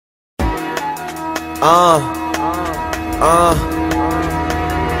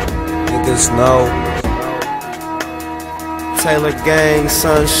Niggas know. Taylor gang,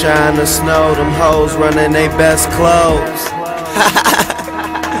 sunshine or snow, them hoes running they best clothes.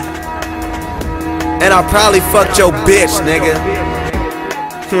 And I probably fucked your bitch, nigga.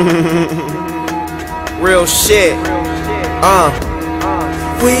 Real shit.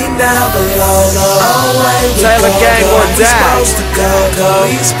 We never load away. Taylor gang or die.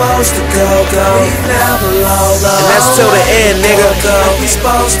 We supposed to go. We never load away. And that's till the end, nigga. We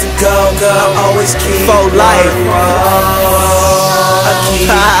supposed to go. Always keep for life.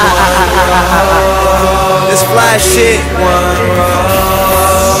 This fly shit.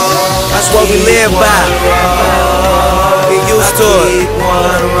 That's what we live by. Get used to it.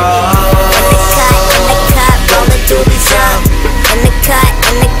 In the cut, rolling doobies up. In the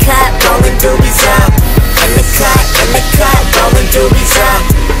cut, rolling doobies up. In the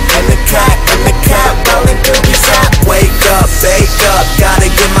cut, rolling doobies up. Wake up, bake up, gotta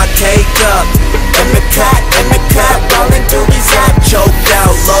get my cake up. In the cut, rolling doobies up. Choked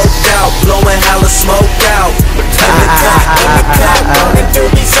out, loped out, blowing hella smoke out. In the cut, rolling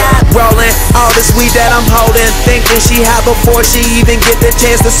doobies up. Rolling all this weed that I'm holding, thinking she hot before she even get the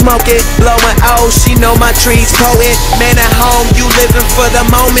chance to smoke it. Blowing she know my trees potent. Man at home, you living for the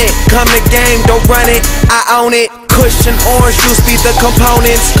moment. Come the game, don't run it, I own it. Cushion orange juice be the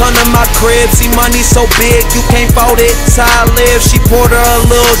components. Come to my crib, see money so big you can't fold it. So I live, she poured her a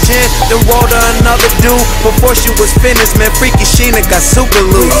little gin, then rolled her another dude. Before she was finished, man, freaky Sheena got super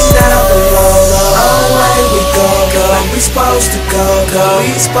loose. We never roll away, we go. We supposed to go.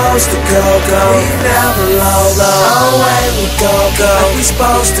 We supposed to go. We never roll away, we go. We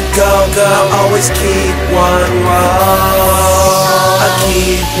supposed to go. Always keep one roll. I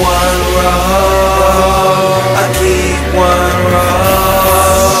keep one roll. I keep one roll.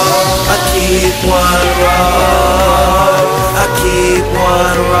 I keep one roll. I keep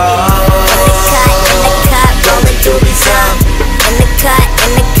one roll. In the cut, rolling doobies up. In the cut,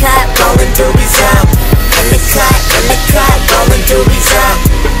 rolling doobies up. In the cut, rolling doobies up.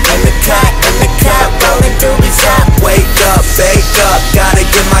 In the cut, rolling doobies up. Wake up, bake up, gotta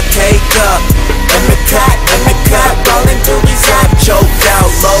get my cake up. In the cut, rolling doobies up. Choked out,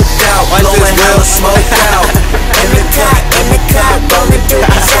 loped out, blowing hella smoke out. In the cut, rolling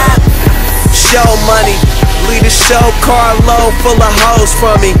doobies up. Show money, lead a show car load full of hoes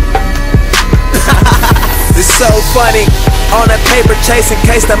from me. It's so funny, on that paper chase in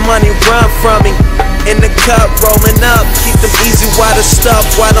case that money run from me. In the cup, rolling up, keep them easy water stuff,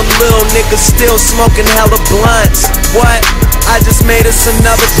 while them little niggas still smoking hella blunts. What? I just made us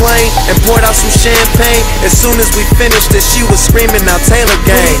another plane and poured out some champagne. As soon as we finished it, she was screaming out Taylor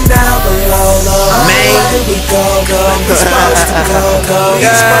gang. We never roll away, we go. We supposed to go. We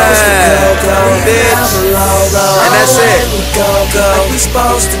supposed to go. Bitch. And that's it. We go. We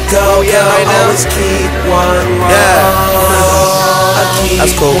supposed to go. Yeah, right now. Always keep one roll. Yeah. I keep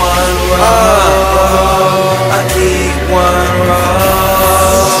That's cool. one roll. I keep one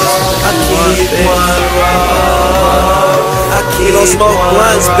roll. I keep one roll. You don't smoke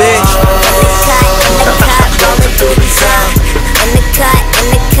blunts, bitch. In the cut, rolling doobies up. In the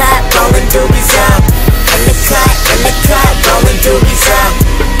cut, rolling doobies up. In the cut, rolling doobies up.